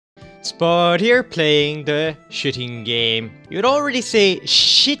Spud here playing the shitting game. You don't really say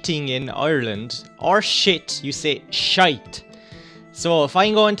shitting in Ireland or shit, you say shite. So if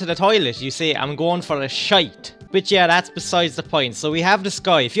I'm going to the toilet, you say I'm going for a shite. But yeah, that's besides the point. So we have this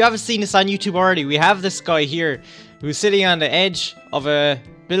guy. If you haven't seen this on YouTube already, we have this guy here who's sitting on the edge of a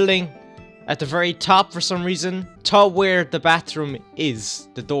building at the very top for some reason, to where the bathroom is,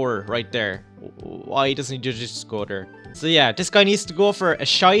 the door right there. Why doesn't he just go there? So yeah, this guy needs to go for a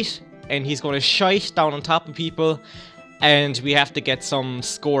shite, and he's going to shite down on top of people, and we have to get some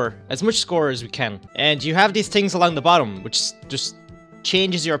score, as much score as we can. And you have these things along the bottom, which just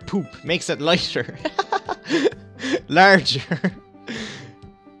changes your poop, makes it lighter, larger,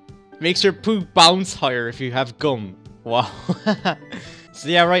 makes your poop bounce higher if you have gum. Wow. So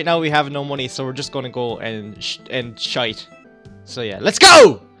yeah, right now we have no money, so we're just gonna go and shite. So yeah, let's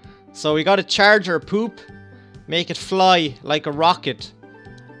go! So we gotta charge our poop, make it fly like a rocket.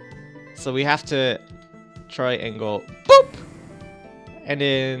 So we have to try and go boop! And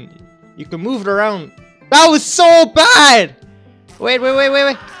then you can move it around. That was so bad! Wait.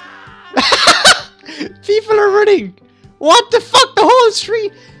 People are running! What the fuck? The whole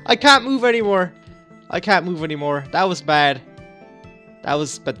street! I can't move anymore. That was bad. That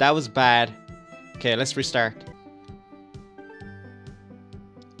was bad. Okay, let's restart.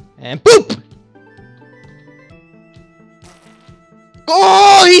 And boop!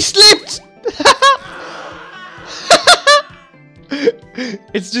 Oh, he slipped!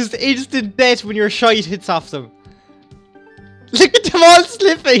 It's just instant death when your shite hits off them. Look at them all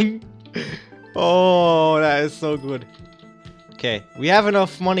slipping! Oh, that is so good. Okay, we have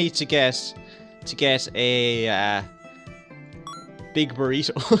enough money to get a big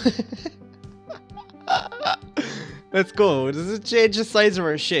burrito. Let's go. Does it change the size of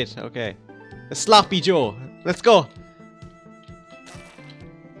our shit? Okay. A sloppy Joe. Let's go.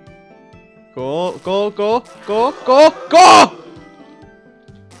 Go.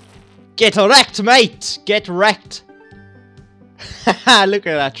 Get wrecked, mate. Get wrecked. Look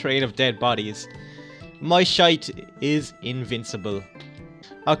at that train of dead bodies. My shite is invincible.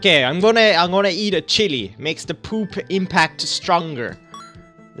 Okay, I'm gonna eat a chili. Makes the poop impact stronger,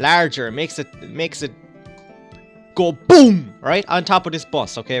 larger. Makes it go boom right on top of this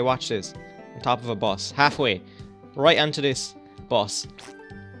bus. Okay, watch this. On top of a bus, halfway, right onto this bus.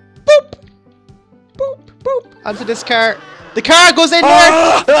 Boop, boop, boop. Onto this car. The car goes in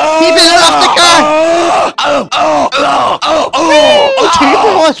there. People get off the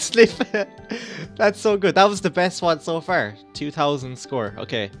car. Slip. That's so good. That was the best one so far. 2000 score.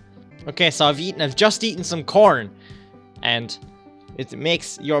 Okay. Okay, so I've just eaten some corn. And it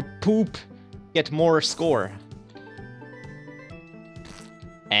makes your poop get more score.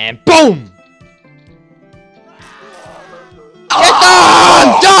 And boom! Get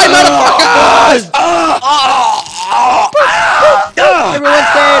down! Die, motherfuckers!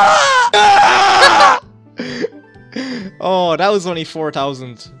 Everyone's dead! Oh, that was only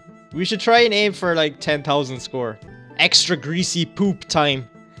 4,000. We should try and aim for like 10,000 score. Extra greasy poop time.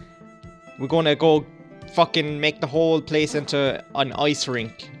 We're gonna go fucking make the whole place into an ice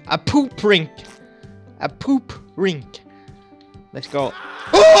rink. A poop rink. A poop rink. Let's go.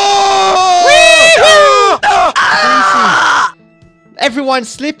 Oh! Greasy. Everyone's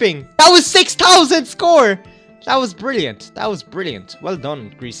slipping. That was 6,000 score. That was brilliant. That was brilliant. Well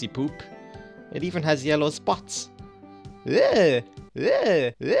done, greasy poop. It even has yellow spots. We've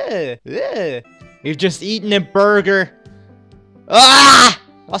just eaten a burger. Ah!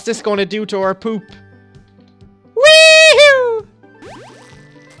 What's this gonna do to our poop? Woohoo!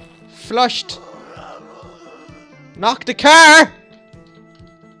 Flushed. Knock the car.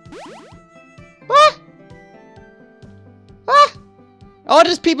 Ah! Ah! Oh,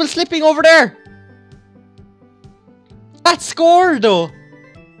 there's people slipping over there. That scored though.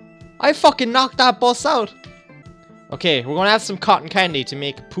 I fucking knocked that bus out. Okay, we're gonna have some cotton candy to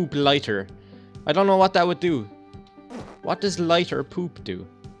make poop lighter. I don't know what that would do. What does lighter poop do?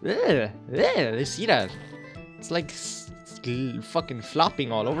 You see that? It's like fucking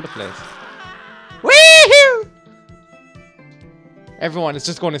flopping all over the place. Woohoo! Everyone is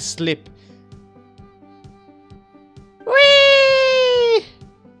just gonna slip. Whee!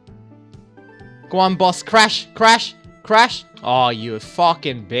 Go on, bus. Crash, crash, crash. Oh, you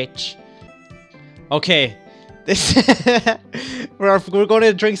fucking bitch. Okay. This we're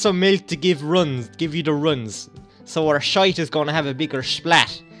gonna drink some milk to give you the runs. So our shite is gonna have a bigger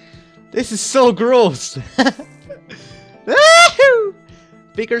splat. This is so gross.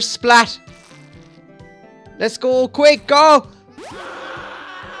 Bigger splat. Let's go, quick, go.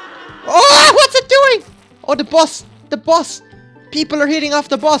 Oh, what's it doing? Oh, the bus. People are hitting off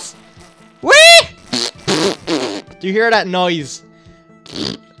the bus. Whee! Do you hear that noise?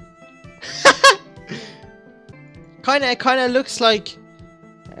 Kinda looks like...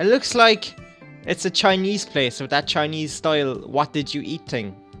 It looks like it's a Chinese place with that Chinese style what did you eat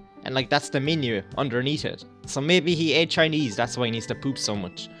thing. And like that's the menu underneath it. So maybe he ate Chinese, that's why he needs to poop so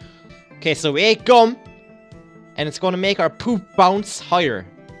much. Okay, so we ate gum. And it's going to make our poop bounce higher.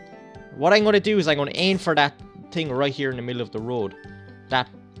 What I'm going to do is I'm going to aim for that thing right here in the middle of the road. That...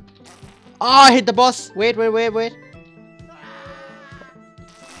 Oh, I hit the bus! Wait.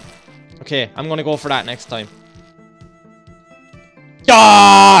 Okay, I'm going to go for that next time.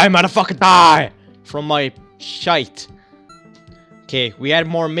 Die, motherfucker, die! From my shite. Okay, we add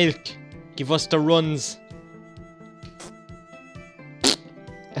more milk. Give us the runs.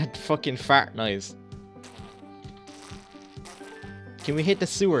 That fucking fart noise. Can we hit the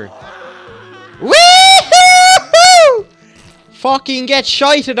sewer? Woo-hoo-hoo! Fucking get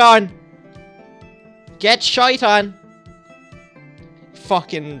shited on! Get shite on!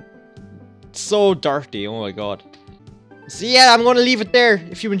 Fucking so dirty, oh my god. So yeah, I'm gonna leave it there.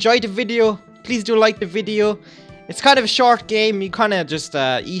 If you enjoyed the video, please do like the video. It's kind of a short game. You kind of just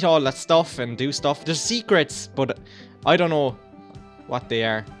eat all that stuff and do stuff. There's secrets, but I don't know what they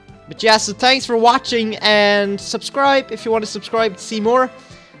are. But yeah, so thanks for watching and subscribe if you want to subscribe to see more.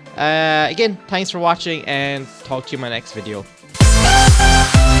 Again, thanks for watching and talk to you in my next video.